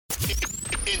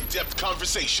In-depth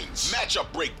conversations,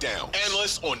 matchup breakdown,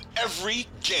 analysts on every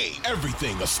game.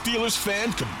 Everything a Steelers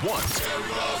fan could want.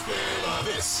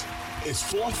 This is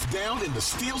Fourth Down in the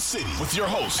Steel City with your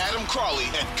hosts, Adam Crawley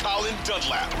and Colin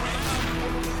Dunlap.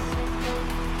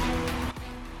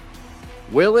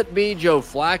 Will it be Joe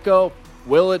Flacco?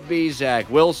 Will it be Zach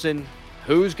Wilson?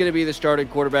 Who's going to be the starting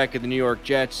quarterback of the New York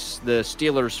Jets? The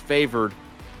Steelers favored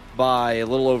by a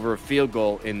little over a field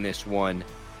goal in this one.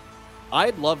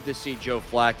 I'd love to see Joe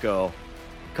Flacco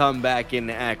come back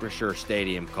into Acrisure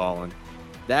Stadium, Colin.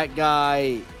 That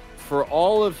guy, for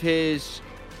all of his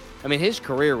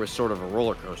career was sort of a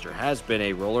roller coaster, has been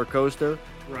a roller coaster.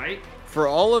 Right. For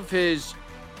all of his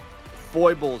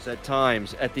foibles at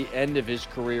times at the end of his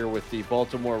career with the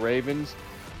Baltimore Ravens,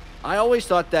 I always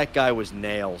thought that guy was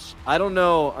nails. I don't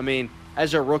know.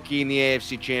 As a rookie in the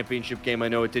AFC Championship game, I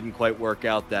know it didn't quite work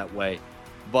out that way,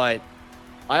 but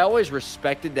I always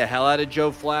respected the hell out of Joe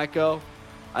Flacco.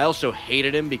 I also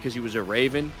hated him because he was a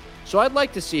Raven. So I'd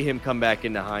like to see him come back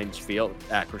into Heinz Field,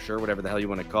 Acrisure, whatever the hell you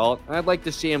want to call it. And I'd like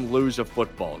to see him lose a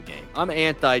football game. I'm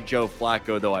anti-Joe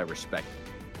Flacco, though I respect him.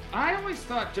 I always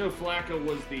thought Joe Flacco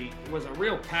was a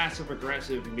real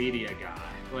passive-aggressive media guy.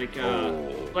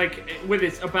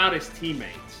 About his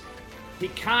teammates. He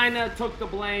kind of took the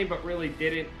blame, but really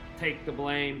didn't take the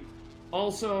blame.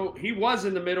 Also, he was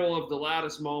in the middle of the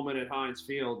loudest moment at Heinz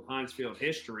Field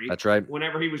history. That's right.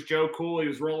 Whenever he was Joe Cool, he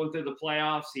was rolling through the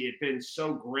playoffs. He had been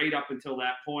so great up until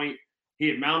that point. He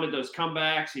had mounted those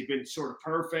comebacks. He'd been sort of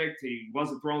perfect. He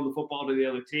wasn't throwing the football to the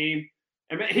other team.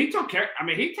 He took care.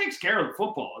 He takes care of the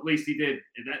football. At least he did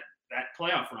in that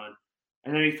playoff run.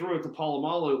 And then he threw it to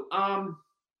Polamalu.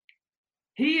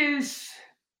 He is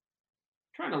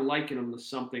trying to liken him to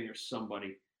something or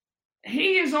somebody.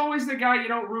 He is always the guy you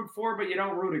don't root for, but you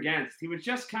don't root against. He was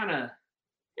just kind of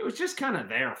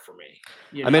there for me.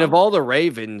 You know? Of all the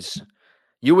Ravens,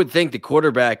 you would think the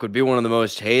quarterback would be one of the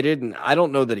most hated, and I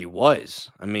don't know that he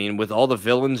was. With all the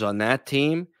villains on that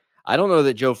team, I don't know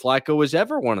that Joe Flacco was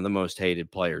ever one of the most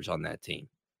hated players on that team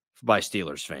by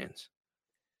Steelers fans.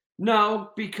 No,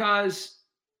 because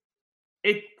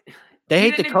they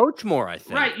hate the coach more, I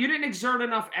think. Right, you didn't exert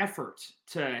enough effort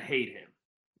to hate him.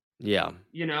 Yeah.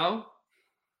 You know?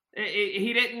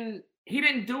 He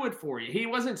didn't do it for you. He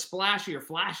wasn't splashy or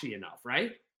flashy enough,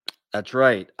 right? That's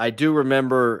right. I do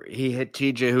remember he hit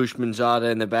TJ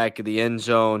Houshmandzadeh in the back of the end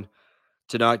zone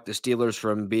to knock the Steelers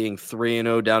from being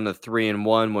 3-0 down to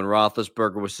 3-1 when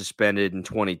Roethlisberger was suspended in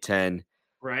 2010.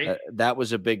 Right. That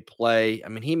was a big play.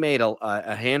 He made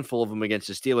a handful of them against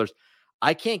the Steelers.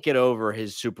 I can't get over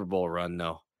his Super Bowl run,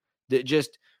 though.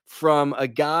 Just from a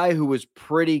guy who was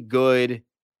pretty good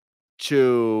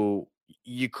to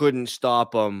you couldn't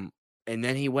stop him, and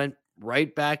then he went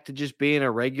right back to just being a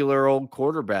regular old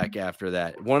quarterback after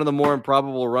that. One of the more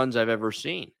improbable runs we've ever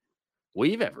seen.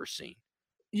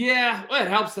 Yeah, well, it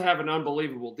helps to have an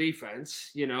unbelievable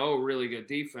defense, a really good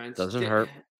defense. Doesn't hurt.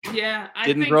 Yeah.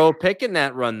 Didn't throw a pick in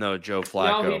that run, though, Joe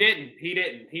Flacco. No, he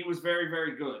didn't. He was very,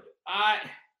 very good.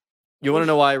 You want to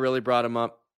know why I really brought him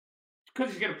up?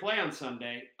 Because he's going to play on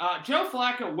Sunday. Joe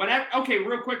Flacco, okay,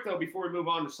 real quick, though, before we move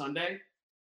on to Sunday,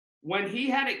 when he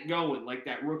had it going, like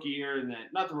that rookie year and then,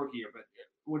 not the rookie year, but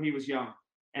when he was young,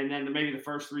 and then maybe the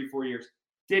first 3-4 years,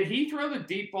 did he throw the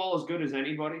deep ball as good as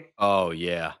anybody? Oh,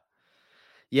 yeah.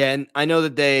 Yeah, and I know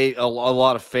that a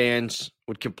lot of fans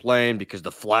would complain because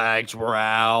the flags were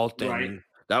out and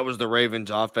that was the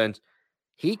Ravens offense.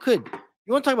 You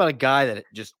want to talk about a guy that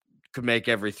just could make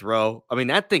every throw?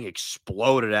 That thing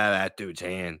exploded out of that dude's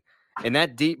hand. And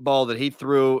that deep ball that he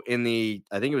threw in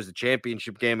I think it was the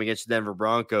championship game against the Denver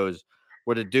Broncos,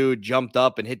 where the dude jumped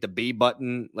up and hit the B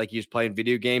button like he was playing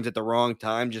video games at the wrong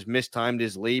time, just mistimed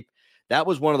his leap. That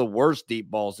was one of the worst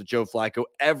deep balls that Joe Flacco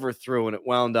ever threw, and it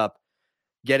wound up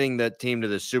getting the team to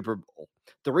the Super Bowl.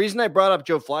 The reason I brought up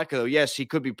Joe Flacco, though, yes, he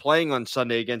could be playing on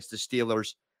Sunday against the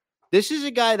Steelers. This is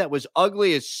a guy that was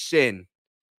ugly as sin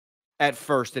at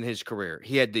first in his career.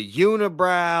 He had the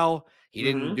unibrow. He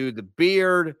didn't do the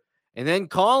beard. And then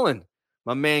Colin,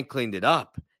 my man, cleaned it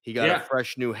up. He got a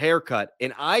fresh new haircut.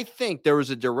 And I think there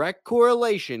was a direct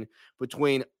correlation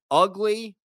between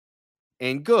ugly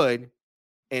and good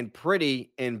and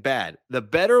pretty and bad. The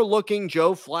better looking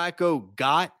Joe Flacco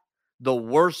got, the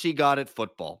worse he got at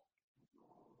football.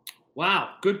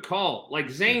 Wow, good call. Like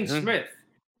Zane Smith,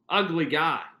 ugly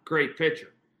guy, great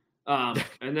pitcher. And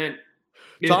then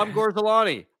Tom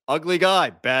Gorzolani, ugly guy,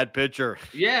 bad pitcher.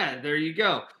 Yeah, there you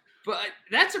go. But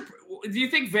do you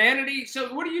think vanity?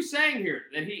 So what are you saying here?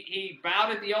 That he bowed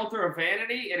at the altar of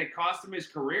vanity and it cost him his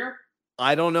career?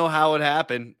 I don't know how it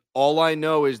happened. All I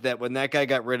know is that when that guy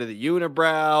got rid of the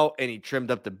unibrow and he trimmed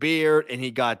up the beard and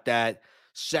he got that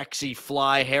sexy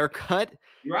fly haircut.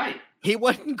 Right. He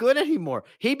wasn't good anymore.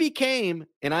 He became,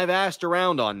 and I've asked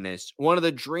around on this, one of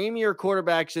the dreamier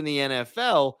quarterbacks in the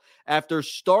NFL after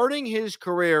starting his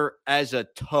career as a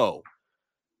toe.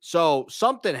 So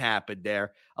something happened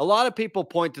there. A lot of people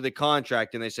point to the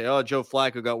contract and they say, oh, Joe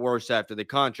Flacco got worse after the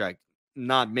contract.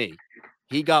 Not me.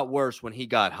 He got worse when he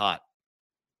got hot.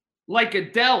 Like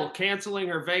Adele canceling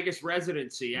her Vegas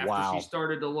residency after Wow. she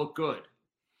started to look good.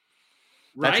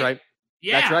 Right? That's right.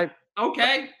 Yeah. That's right.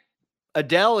 Okay.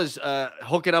 Adele is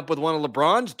hooking up with one of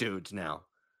LeBron's dudes now.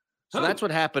 So Who? that's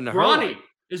what happened to Bronny. her.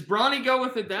 Does Bronny go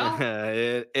with Adele?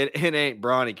 it ain't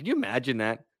Bronny. Can you imagine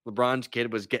that? LeBron's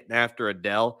kid was getting after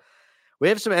Adele. We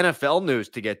have some NFL news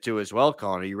to get to as well,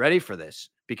 Colin. Are you ready for this?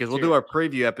 Because we'll do our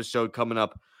preview episode coming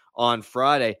up on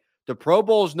Friday. The Pro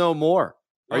Bowl's no more.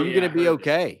 Are you going to be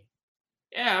okay?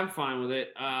 Yeah, I'm fine with it.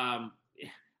 I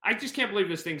just can't believe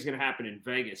this thing's going to happen in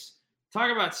Vegas. Talk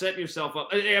about setting yourself up.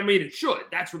 I mean, it should.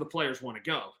 That's where the players want to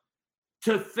go.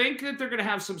 To think that they're going to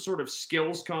have some sort of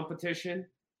skills competition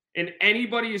and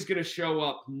anybody is going to show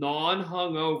up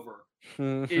non-hungover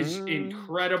is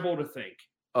incredible to think.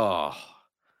 Oh,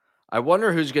 I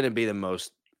wonder who's going to be the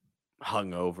most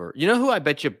hungover. You know who I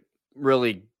bet you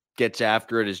really gets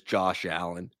after it is Josh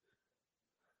Allen.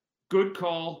 Good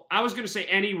call. I was going to say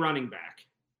any running back.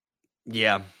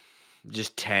 Yeah,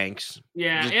 just tanks.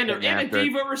 Yeah, just and a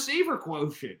diva receiver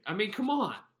quotient. I mean, come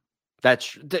on.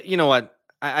 That's, you know what?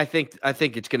 I think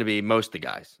it's going to be most of the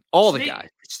guys. All the guys.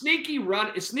 Sneaky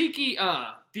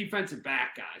defensive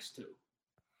back guys, too.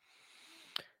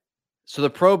 So the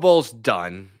Pro Bowl's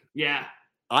done. Yeah.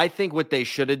 I think what they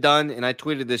should have done, and I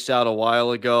tweeted this out a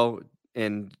while ago,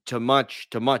 and to much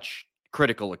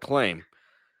critical acclaim,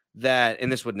 that, and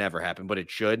this would never happen, but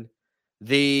it should,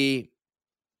 the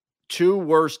 2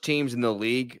 worst teams in the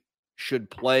league should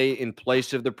play in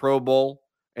place of the Pro Bowl,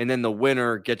 and then the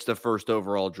winner gets the first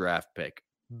overall draft pick.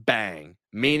 Bang.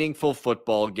 Meaningful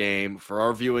football game for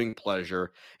our viewing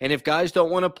pleasure. And if guys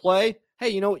don't want to play, hey,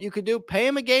 you know what you could do? Pay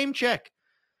them a game check.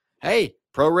 Hey,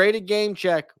 prorated game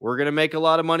check. We're going to make a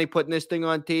lot of money putting this thing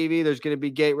on TV. There's going to be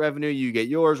gate revenue. You get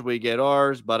yours. We get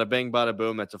ours. Bada bing, bada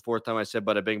boom. That's the 4th time I said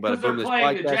bada bing, bada boom. They're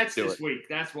playing the Jets this week.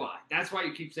 That's why. That's why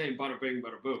you keep saying bada bing,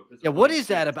 bada boom. Yeah, what is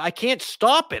that about? I can't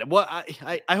stop it. What?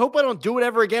 I hope I don't do it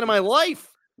ever again in my life.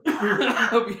 I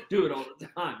hope you do it all the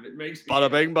time. It makes me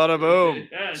bada bing, bada boom.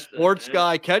 Yes, Sports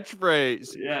guy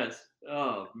catchphrase. Yes.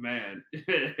 Oh man.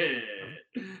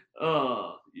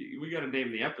 Oh, we got to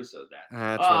name the episode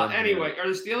that. Anyway, are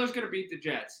the Steelers going to beat the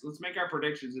Jets? Let's make our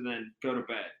predictions and then go to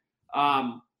bed.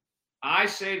 I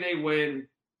say they win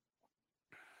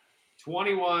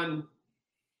 21-20.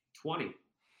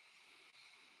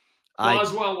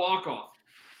 Boswell walk-off.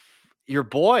 Your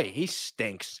boy, he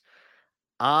stinks.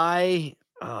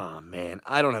 Oh man,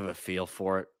 I don't have a feel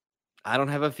for it. I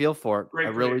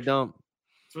really don't.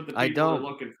 That's what the people are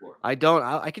looking for.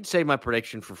 I can say my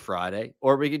prediction for Friday,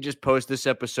 or we could just post this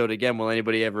episode again. Will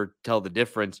anybody ever tell the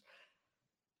difference?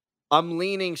 I'm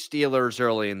leaning Steelers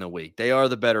early in the week. They are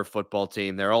the better football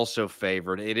team. They're also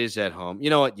favored. It is at home. You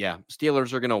know what? Yeah,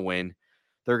 Steelers are going to win.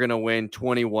 They're going to win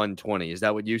 21-20. Is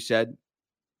that what you said?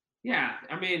 Yeah,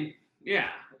 I mean, yeah.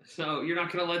 So you're not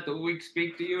going to let the week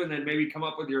speak to you and then maybe come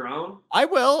up with your own? I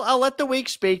will. I'll let the week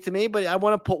speak to me, but I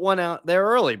want to put one out there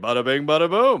early. Bada bing, bada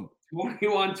boom.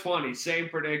 21-20, same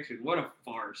prediction. What a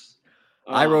farce.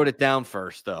 I wrote it down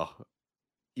first, though.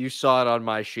 You saw it on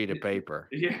my sheet of paper.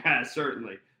 Yeah,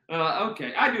 certainly.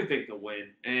 Okay, I do think they'll win.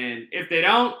 And if they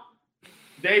don't,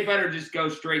 they better just go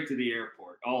straight to the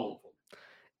airport, all of them.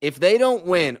 If they don't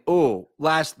win,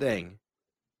 last thing.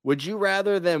 Would you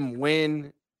rather them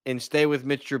win and stay with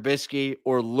Mitch Trubisky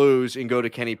or lose and go to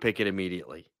Kenny Pickett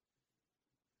immediately?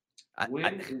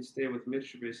 Win and stay with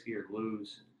Mitch Trubisky or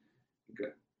lose?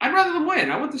 Good. I'd rather them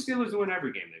win. I want the Steelers to win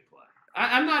every game they play.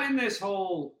 I'm not in this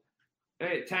whole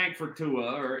tank for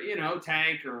Tua or,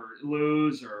 tank or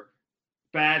lose or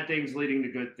bad things leading to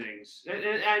good things.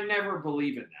 I never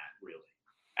believe in that, really.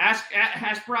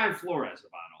 Ask Brian Flores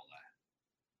about all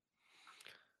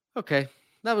that. Okay,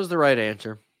 that was the right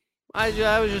answer.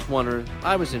 I was just wondering.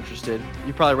 I was interested.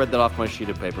 You probably read that off my sheet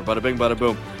of paper. Bada bing, bada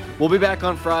boom. We'll be back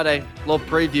on Friday. Little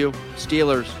preview.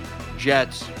 Steelers,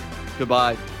 Jets.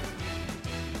 Goodbye.